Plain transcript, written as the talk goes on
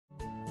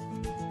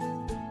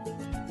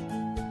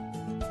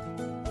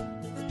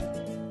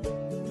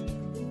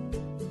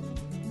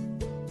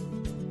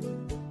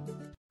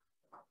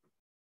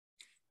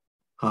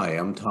Hi,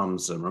 I'm Tom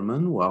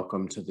Zimmerman.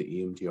 Welcome to the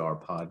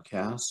EMDR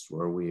podcast,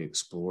 where we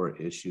explore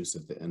issues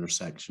at the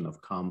intersection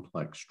of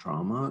complex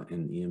trauma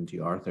and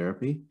EMDR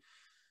therapy.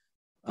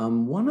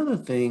 One of the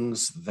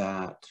things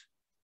that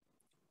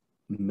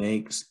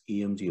makes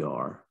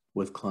EMDR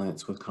with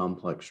clients with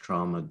complex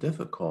trauma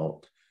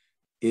difficult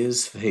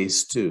is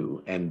phase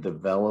two and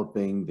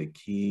developing the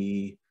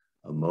key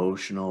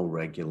emotional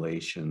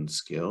regulation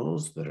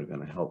skills that are going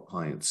to help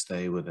clients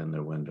stay within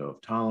their window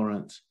of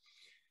tolerance.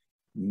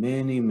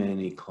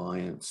 Many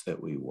clients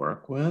that we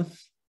work with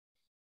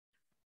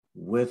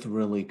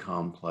really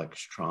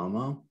complex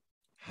trauma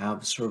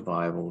have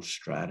survival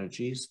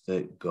strategies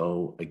that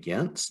go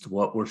against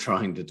what we're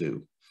trying to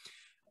do.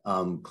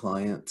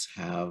 Clients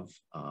have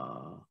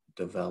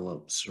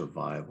developed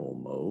survival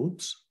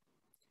modes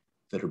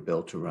that are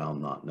built around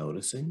not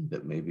noticing,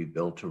 that may be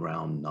built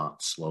around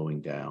not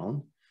slowing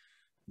down,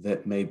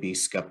 that may be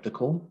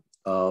skeptical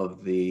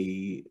of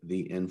the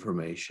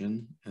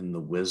information and the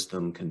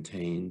wisdom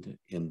contained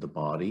in the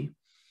body.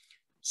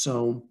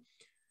 So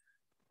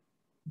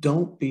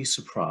don't be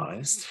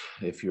surprised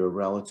if you're a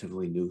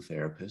relatively new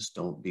therapist.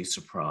 Don't be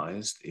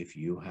surprised if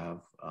you have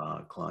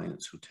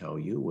clients who tell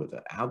you with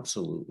an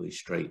absolutely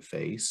straight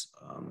face,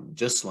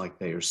 just like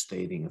they are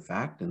stating a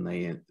fact, and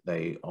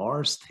they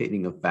are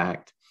stating a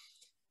fact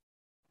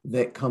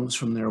that comes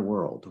from their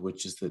world,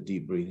 which is that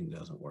deep breathing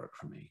doesn't work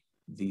for me.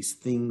 These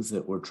things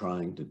that we're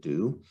trying to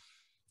do,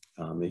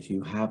 if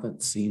you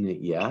haven't seen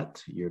it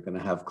yet, you're going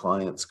to have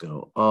clients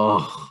go,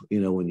 oh,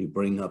 when you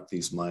bring up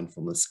these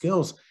mindfulness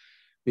skills,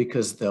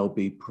 because they'll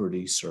be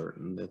pretty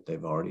certain that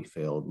they've already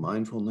failed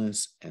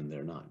mindfulness, and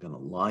they're not going to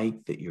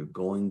like that you're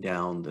going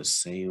down the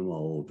same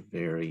old,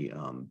 very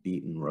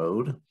beaten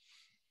road.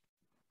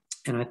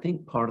 And I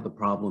think part of the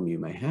problem you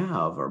may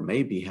have or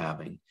may be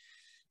having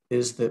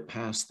is that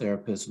past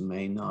therapists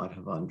may not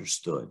have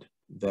understood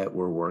that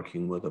we're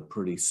working with a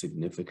pretty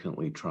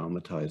significantly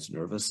traumatized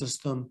nervous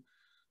system.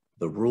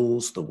 The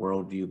rules, the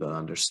worldview, the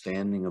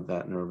understanding of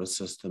that nervous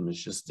system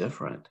is just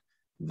different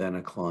than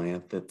a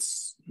client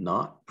that's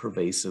not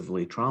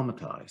pervasively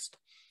traumatized.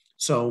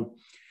 So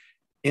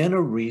in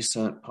a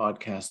recent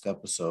podcast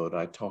episode,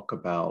 I talk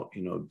about,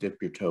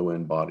 dip your toe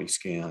in body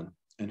scan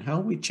and how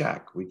we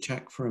check. We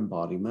check for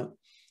embodiment.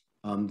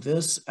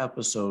 This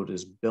episode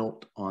is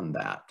built on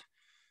that.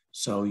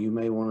 So you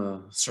may want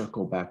to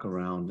circle back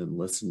around and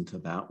listen to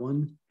that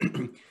one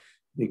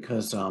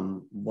because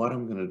what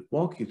I'm going to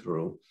walk you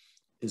through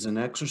is an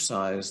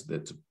exercise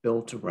that's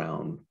built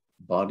around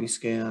body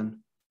scan,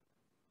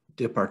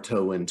 dip our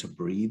toe into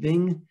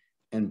breathing,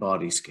 and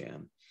body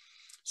scan.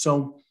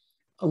 So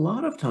a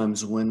lot of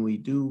times when we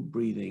do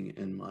breathing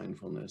and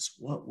mindfulness,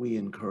 what we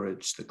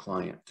encourage the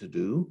client to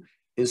do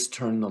is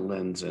turn the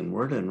lens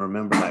inward. And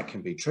remember, that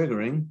can be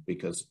triggering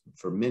because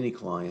for many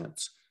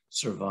clients,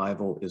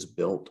 survival is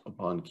built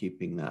upon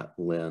keeping that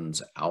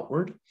lens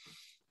outward.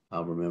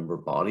 Remember,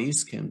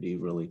 bodies can be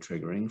really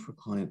triggering for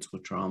clients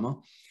with trauma.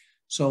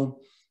 So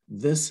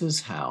this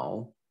is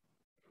how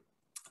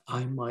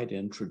I might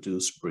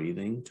introduce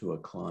breathing to a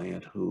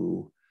client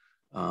who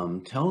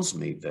tells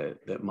me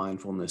that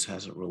mindfulness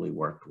hasn't really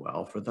worked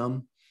well for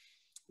them.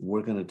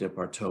 We're going to dip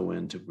our toe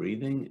into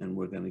breathing, and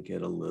we're going to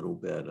get a little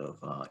bit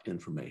of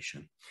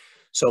information.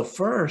 So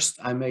first,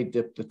 I may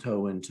dip the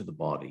toe into the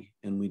body,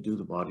 and we do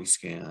the body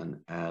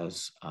scan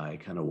as I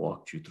kind of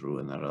walked you through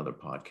in that other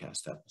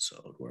podcast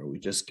episode, where we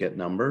just get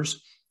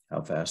numbers.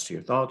 How fast are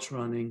your thoughts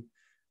running?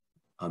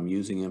 I'm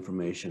using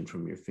information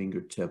from your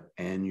fingertip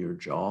and your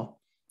jaw.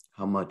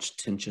 How much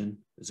tension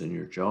is in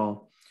your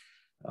jaw?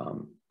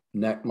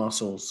 Neck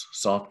muscles,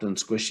 soft and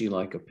squishy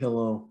like a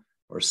pillow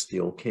or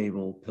steel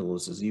cable.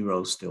 Pillow's a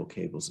 0, steel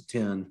cable's a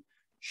 10.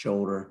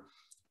 Shoulder,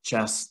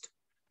 chest,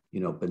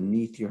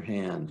 beneath your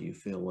hand, you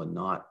feel a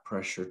knot,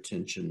 pressure,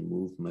 tension,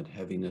 movement,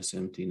 heaviness,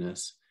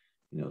 emptiness,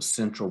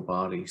 central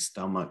body,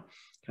 stomach,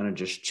 kind of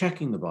just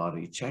checking the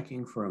body,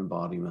 checking for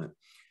embodiment.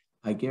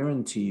 I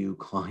guarantee you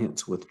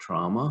clients with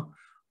trauma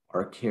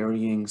are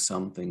carrying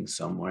something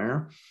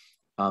somewhere.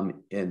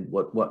 And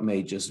what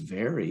may just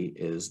vary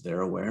is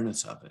their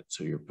awareness of it.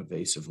 So your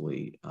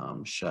pervasively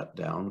shut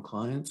down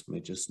clients may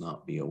just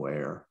not be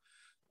aware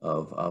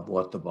of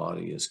what the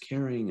body is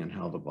carrying and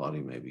how the body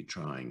may be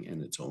trying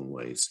in its own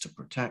ways to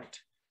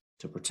protect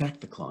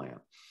the client.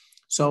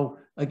 So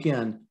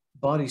again,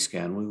 body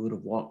scan, we would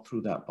have walked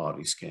through that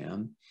body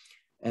scan.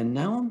 And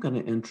now I'm going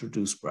to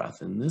introduce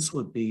breath. And this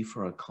would be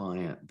for a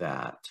client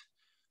that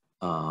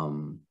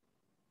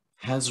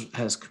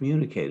has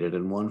communicated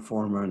in one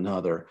form or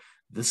another,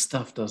 this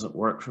stuff doesn't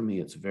work for me.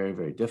 It's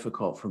very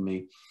difficult for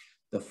me.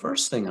 The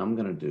first thing I'm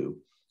going to do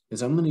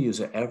is I'm going to use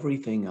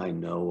everything I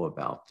know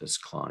about this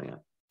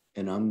client,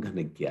 and I'm going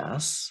to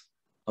guess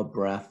a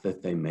breath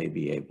that they may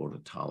be able to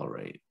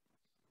tolerate.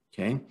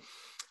 Okay.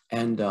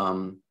 And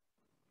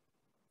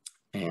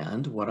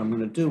what I'm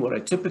going to do, what I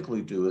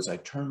typically do is I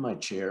turn my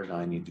chair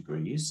 90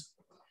 degrees,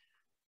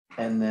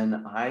 and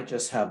then I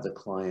just have the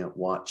client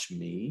watch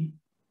me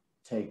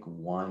take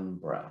one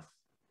breath.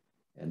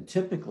 And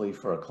typically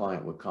for a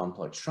client with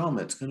complex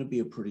trauma, it's going to be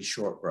a pretty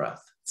short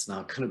breath. It's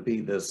not going to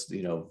be this,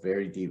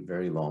 very deep,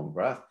 very long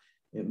breath.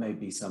 It may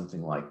be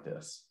something like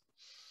this.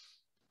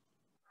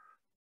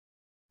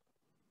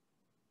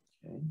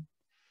 Okay.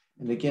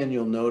 And again,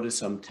 you'll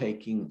notice I'm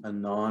taking a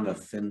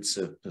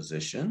non-offensive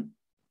position,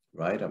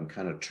 right? I'm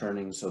kind of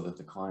turning so that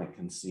the client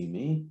can see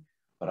me,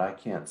 but I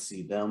can't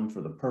see them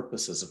for the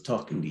purposes of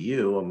talking to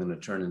you. I'm going to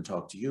turn and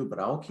talk to you, but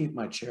I'll keep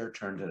my chair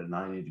turned at a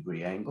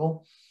 90-degree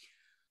angle.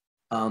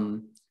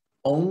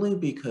 Only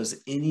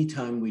because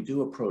anytime we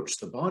do approach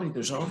the body,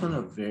 there's often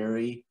a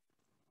very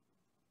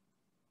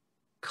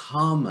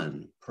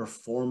common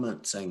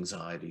performance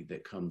anxiety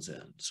that comes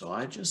in. So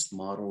I just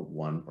modeled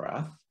one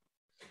breath.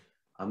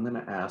 I'm going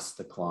to ask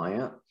the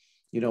client,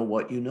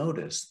 what you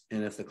noticed.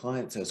 And if the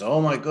client says,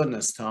 oh my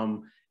goodness,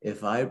 Tom,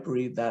 if I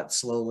breathe that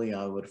slowly,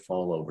 I would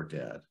fall over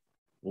dead.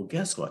 Well,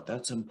 guess what?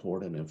 That's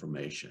important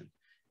information.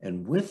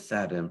 And with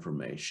that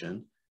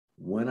information,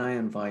 when I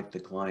invite the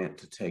client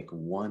to take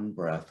one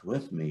breath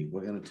with me,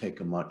 we're going to take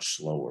a much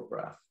slower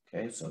breath.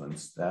 Okay, so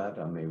instead,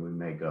 we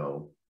may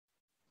go,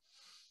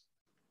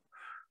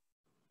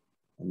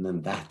 and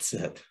then that's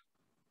it,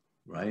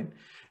 right?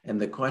 And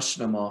the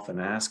question I'm often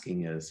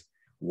asking is,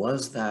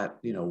 was that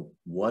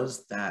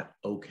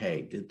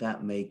okay? Did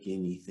that make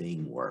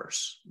anything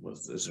worse?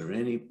 Is there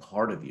any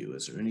part of you,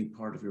 is there any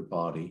part of your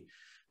body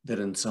that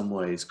in some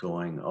ways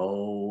going,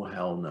 oh,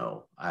 hell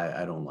no,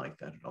 I don't like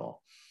that at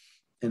all?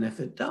 And if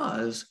it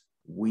does,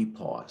 we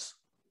pause,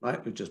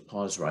 right? We just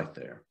pause right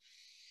there.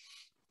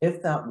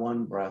 If that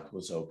one breath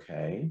was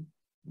okay,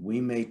 we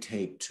may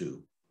take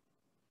two,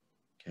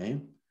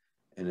 okay?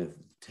 And if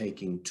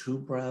taking 2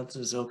 breaths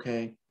is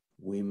okay,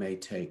 we may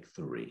take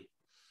 3.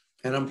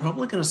 And I'm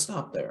probably going to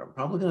stop there. I'm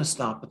probably going to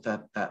stop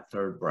at that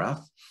third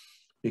breath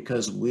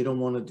because we don't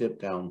want to dip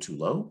down too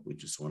low. We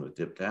just want to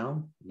dip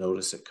down,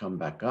 notice it come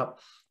back up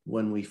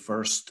when we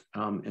first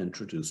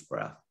introduce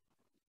breath.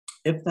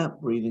 If that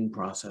breathing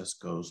process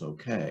goes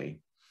okay,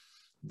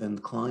 then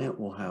the client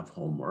will have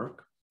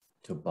homework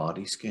to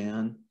body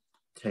scan,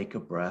 take a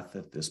breath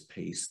at this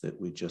pace that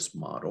we just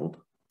modeled,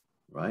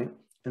 right?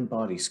 And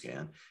body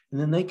scan. And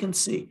then they can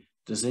see,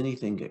 does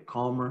anything get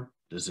calmer?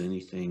 Does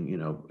anything,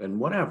 and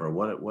whatever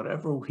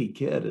we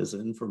get as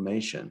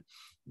information,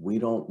 we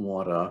don't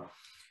want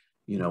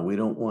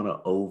to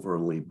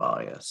overly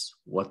bias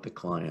what the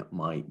client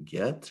might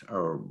get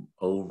or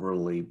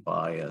overly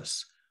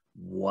bias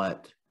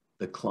what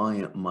the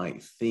client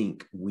might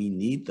think we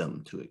need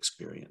them to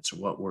experience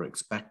or what we're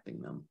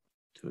expecting them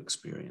to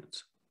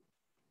experience.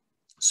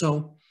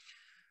 So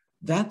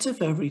that's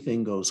if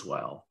everything goes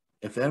well.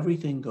 If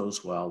everything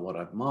goes well, what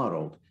I've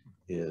modeled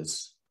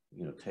is,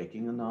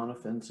 taking a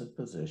non-offensive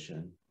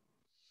position,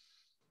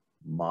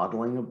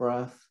 modeling a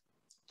breath,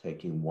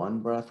 taking 1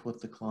 breath with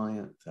the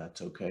client, if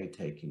that's okay,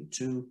 taking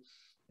 2,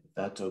 if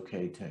that's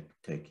okay,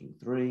 taking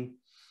 3.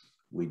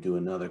 We do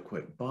another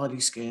quick body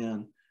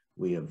scan.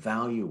 We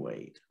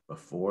evaluate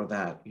before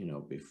that,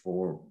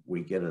 before we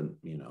get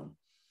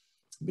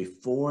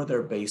before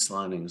their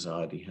baseline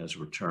anxiety has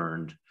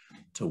returned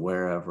to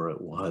wherever it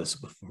was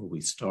before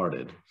we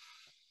started.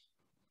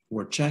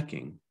 We're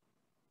checking.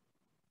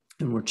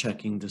 And we're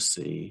checking to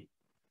see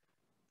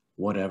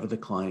whatever the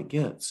client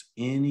gets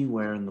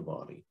anywhere in the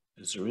body.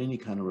 Is there any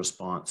kind of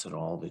response at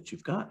all that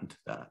you've gotten to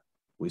that?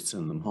 We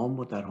send them home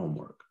with that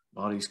homework.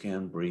 Body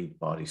scan, breathe,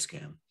 body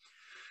scan.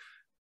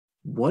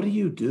 What do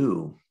you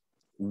do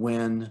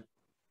when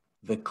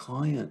the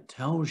client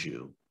tells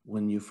you,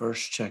 when you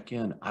first check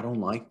in, I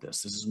don't like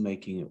this. This is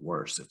making it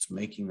worse. It's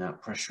making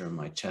that pressure in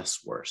my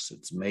chest worse.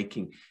 It's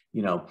making,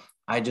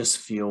 I just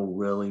feel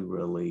really,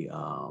 really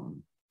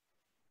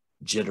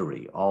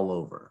jittery all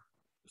over.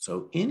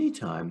 So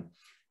anytime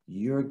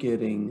you're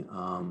getting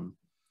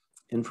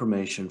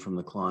information from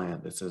the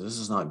client that says, this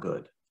is not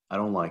good. I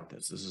don't like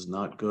this. This is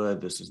not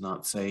good. This is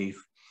not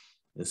safe.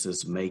 This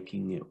is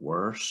making it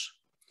worse.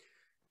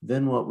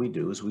 Then what we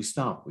do is we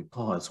stop, we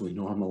pause, we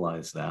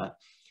normalize that.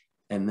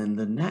 And then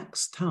the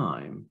next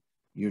time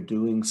you're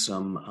doing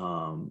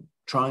some,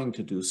 trying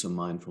to do some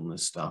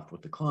mindfulness stuff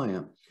with the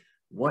client,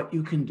 what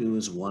you can do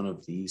is one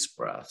of these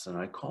breaths, and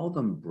I call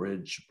them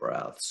bridge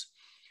breaths,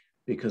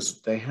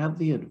 because they have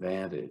the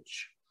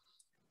advantage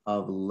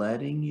of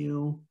letting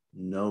you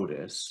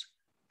notice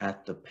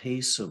at the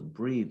pace of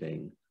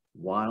breathing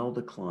while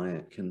the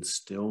client can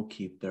still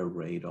keep their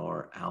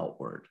radar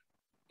outward.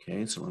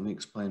 Okay, so let me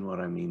explain what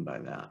I mean by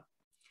that.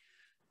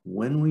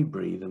 When we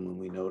breathe and when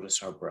we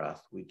notice our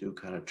breath, we do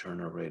kind of turn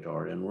our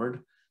radar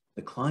inward.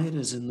 The client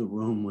is in the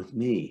room with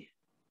me,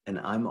 and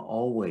I'm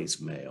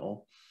always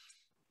male,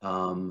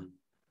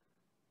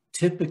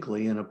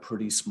 typically in a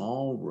pretty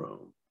small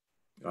room,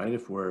 right?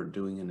 If we're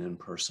doing an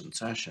in-person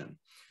session.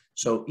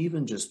 So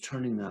even just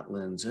turning that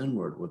lens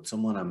inward with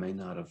someone I may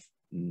not have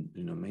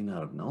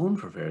known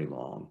for very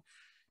long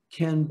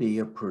can be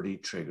a pretty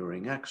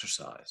triggering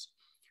exercise.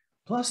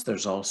 Plus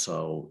there's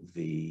also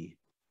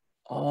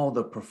all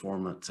the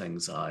performance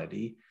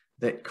anxiety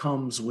that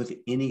comes with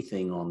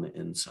anything on the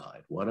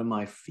inside. What am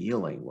I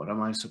feeling? What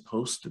am I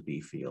supposed to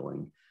be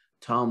feeling?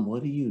 Tom,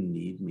 what do you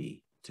need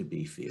me to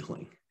be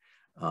feeling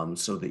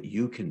so that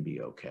you can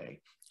be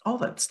okay? all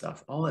that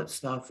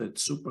stuff,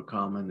 it's super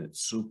common.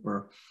 It's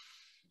super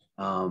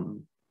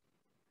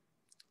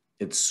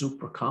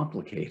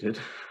complicated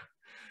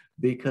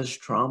because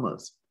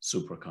trauma's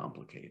super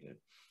complicated.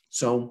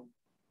 So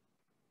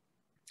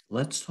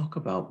let's talk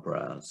about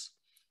breaths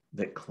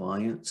that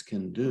clients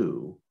can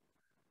do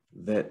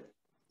that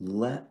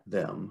let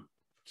them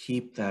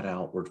keep that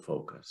outward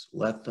focus.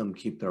 Let them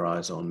keep their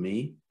eyes on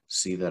me,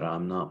 see that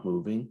I'm not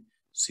moving,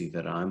 see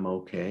that I'm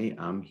okay,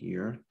 I'm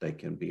here. They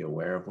can be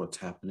aware of what's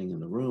happening in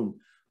the room,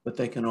 but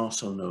they can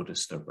also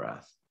notice their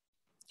breath,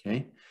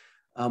 okay?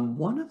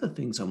 One of the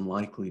things I'm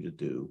likely to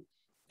do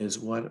is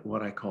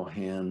what I call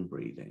hand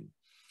breathing.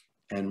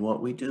 And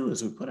what we do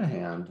is we put a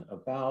hand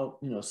about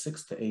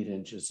 6 to 8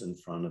 inches in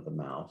front of the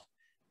mouth.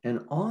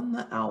 And on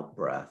the out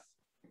breath,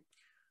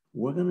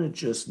 we're going to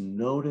just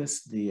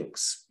notice the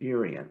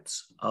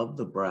experience of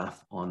the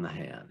breath on the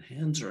hand.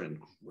 Hands are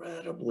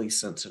incredibly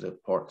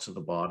sensitive parts of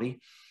the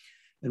body,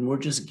 and we're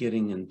just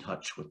getting in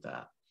touch with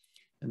that.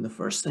 And the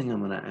first thing I'm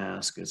going to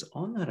ask is,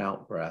 on that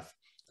out breath,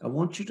 I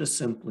want you to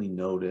simply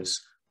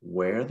notice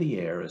where the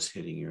air is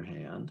hitting your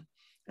hand.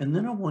 And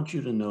then I want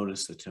you to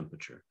notice the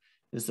temperature.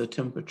 Is the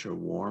temperature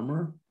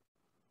warmer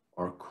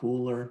or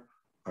cooler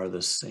or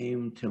the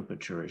same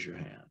temperature as your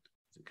hand?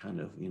 It's a kind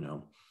of,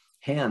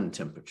 hand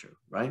temperature,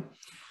 right?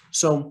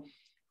 So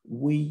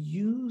we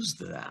use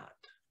that,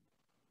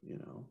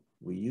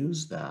 we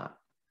use that.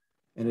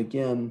 And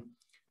again,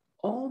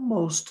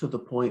 almost to the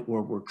point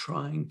where we're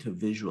trying to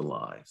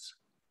visualize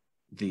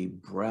the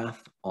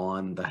breath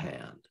on the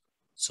hand.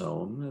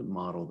 So I'm going to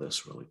model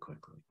this really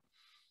quickly.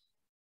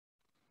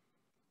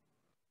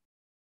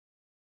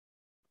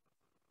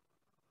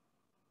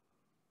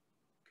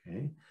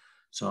 Okay,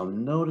 so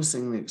I'm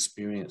noticing the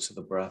experience of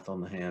the breath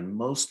on the hand.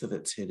 Most of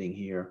it's hitting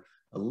here,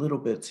 a little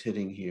bit's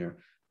hitting here.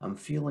 I'm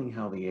feeling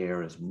how the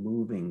air is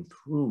moving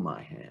through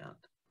my hand,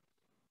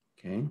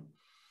 okay?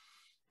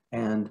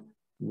 And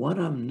what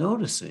I'm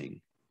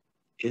noticing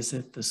is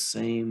at the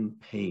same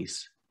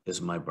pace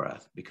as my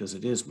breath, because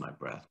it is my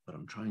breath, but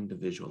I'm trying to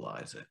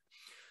visualize it.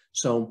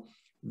 So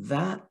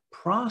that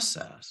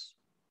process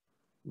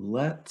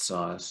lets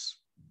us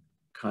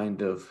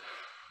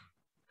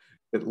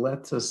it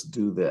lets us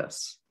do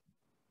this,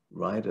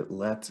 right? It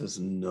lets us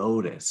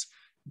notice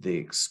the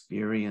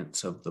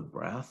experience of the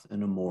breath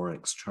in a more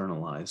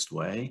externalized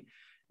way.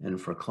 And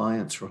for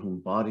clients for whom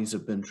bodies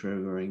have been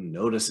triggering,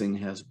 noticing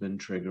has been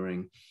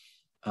triggering,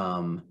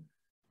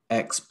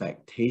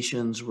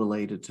 expectations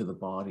related to the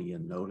body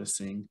and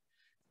noticing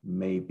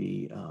may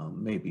be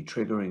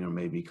triggering or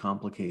may be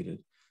complicated.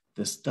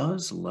 This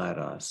does let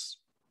us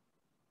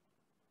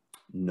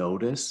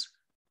notice,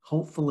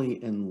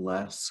 hopefully in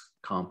less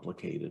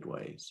complicated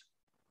ways,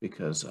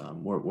 because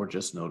we're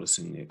just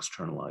noticing the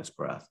externalized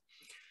breath.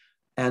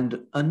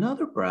 And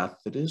another breath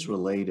that is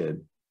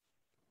related,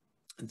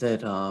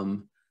 that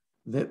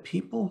that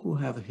people who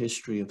have a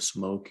history of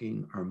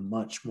smoking are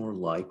much more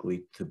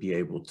likely to be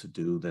able to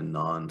do than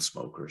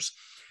non-smokers,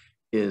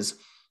 is,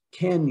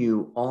 can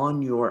you,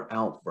 on your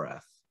out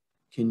breath,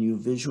 can you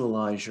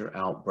visualize your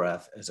out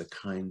breath as a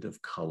kind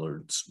of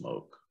colored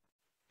smoke?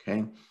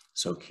 Okay,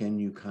 so can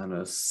you kind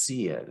of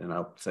see it? And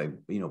I'll say,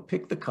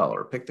 pick the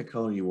color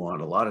you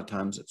want. A lot of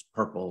times it's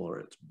purple or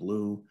it's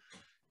blue.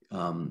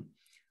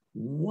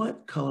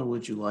 What color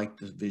would you like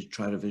to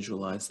try to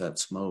visualize that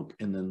smoke?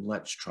 And then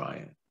let's try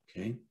it,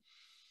 okay?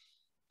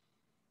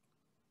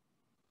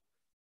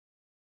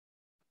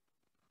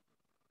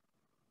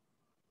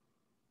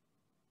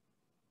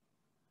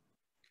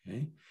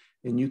 Okay,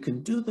 and you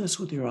can do this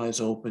with your eyes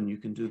open. You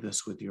can do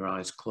this with your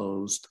eyes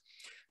closed.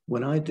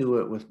 When I do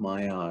it with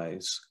my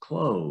eyes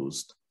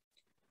closed,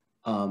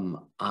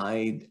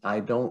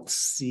 I don't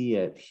see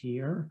it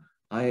here.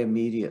 I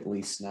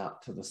immediately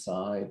snap to the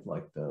side,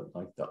 like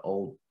the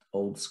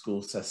old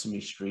school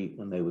Sesame Street,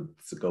 when they would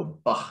go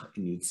bah,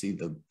 and you'd see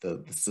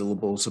the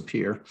syllables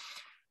appear.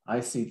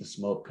 I see the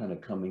smoke kind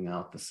of coming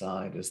out the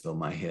side as though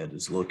my head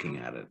is looking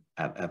at it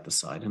at the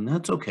side, and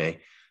that's okay.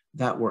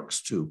 That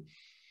works too.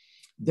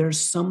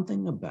 There's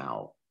something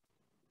about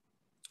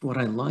what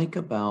I like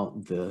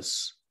about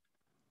this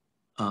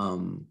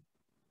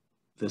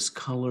this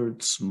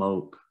colored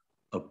smoke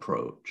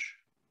approach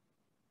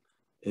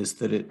is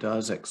that it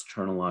does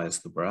externalize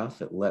the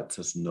breath. It lets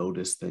us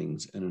notice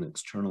things in an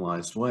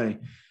externalized way.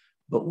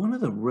 But one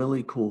of the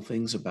really cool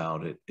things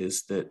about it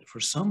is that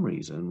for some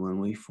reason, when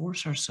we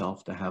force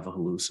ourselves to have a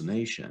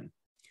hallucination,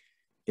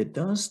 it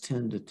does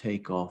tend to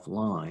take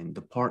offline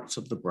the parts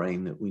of the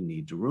brain that we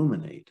need to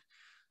ruminate.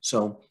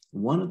 So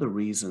one of the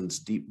reasons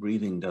deep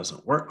breathing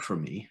doesn't work for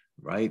me,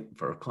 right,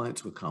 for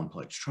clients with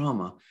complex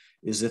trauma,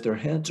 is that their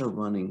heads are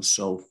running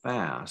so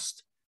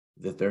fast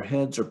that their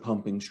heads are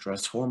pumping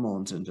stress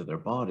hormones into their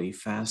body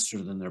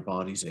faster than their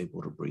body's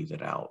able to breathe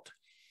it out.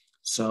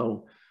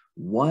 So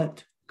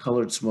what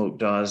colored smoke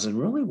does, and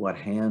really what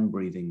hand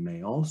breathing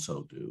may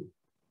also do,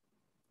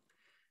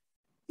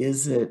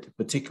 is it,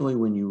 particularly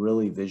when you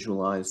really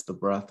visualize the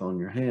breath on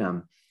your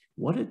hand,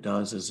 what it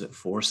does is it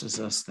forces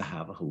us to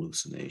have a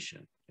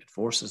hallucination. It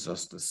forces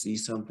us to see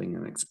something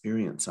and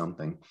experience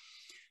something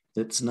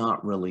that's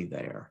not really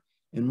there.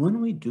 And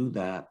when we do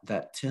that,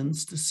 that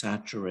tends to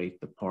saturate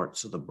the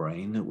parts of the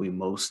brain that we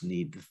most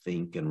need to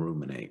think and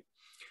ruminate.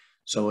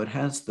 So it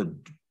has the,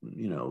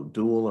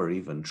 dual or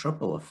even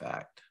triple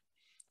effect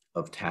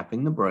of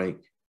tapping the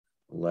brake,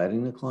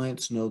 letting the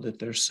clients know that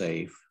they're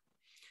safe,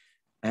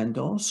 and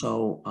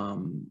also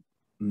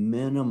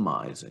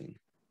minimizing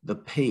the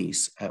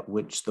pace at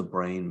which the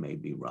brain may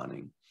be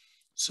running.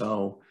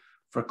 So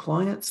for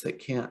clients that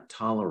can't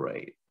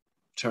tolerate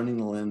turning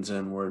the lens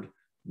inward,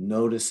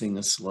 noticing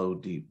a slow,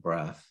 deep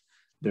breath,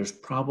 there's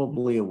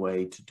probably a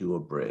way to do a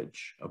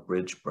bridge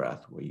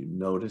breath, where you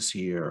notice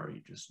here, or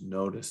you just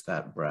notice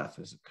that breath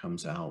as it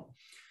comes out.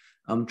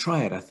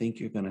 Try it. I think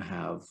you're going to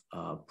have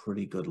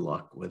pretty good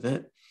luck with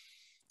it.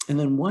 And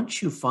then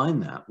once you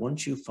find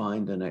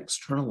an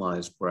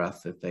externalized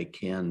breath that they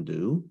can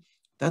do,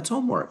 that's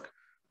homework.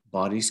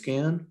 Body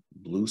scan,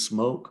 blue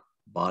smoke,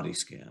 body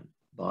scan,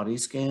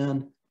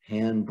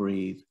 hand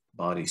breathe,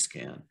 body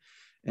scan.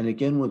 And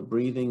again, with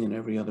breathing and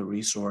every other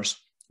resource,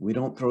 we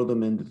don't throw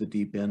them into the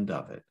deep end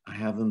of it. I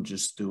have them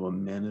just do a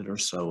minute or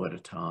so at a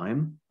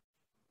time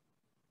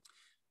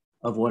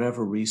of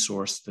whatever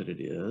resource that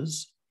it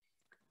is,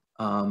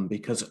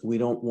 because we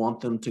don't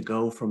want them to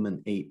go from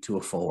an 8 to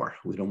a 4.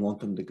 We don't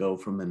want them to go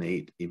from an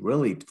 8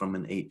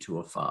 to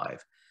a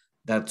 5.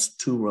 That's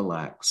too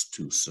relaxed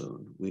too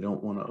soon. We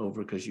don't want to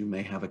because you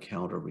may have a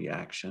counter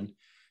reaction,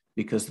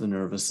 because the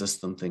nervous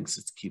system thinks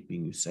it's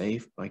keeping you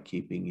safe by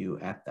keeping you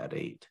at that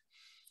 8.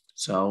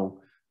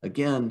 So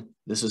again,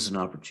 this is an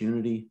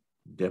opportunity.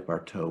 Dip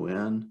our toe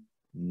in,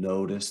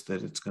 notice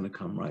that it's going to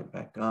come right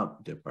back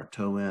up. Dip our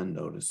toe in,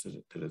 notice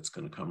that it's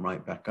going to come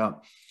right back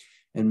up.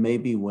 And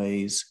maybe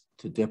ways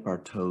to dip our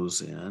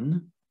toes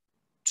in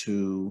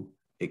to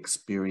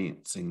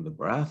experiencing the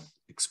breath,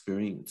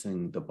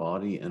 experiencing the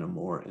body in a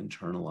more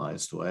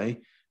internalized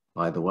way.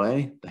 By the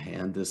way, the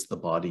hand is the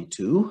body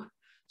too,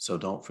 so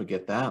don't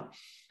forget that.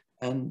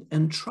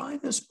 And try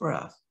this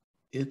breath.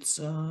 It's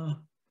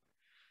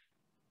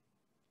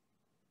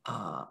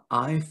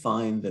I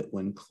find that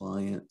when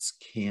clients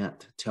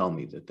can't tell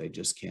me that they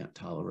just can't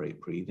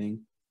tolerate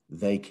breathing,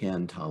 they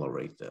can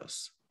tolerate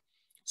this.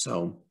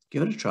 So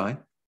give it a try.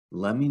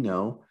 Let me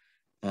know.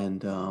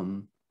 And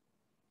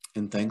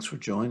thanks for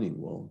joining.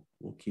 We'll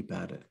keep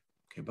at it.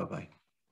 Okay, bye-bye.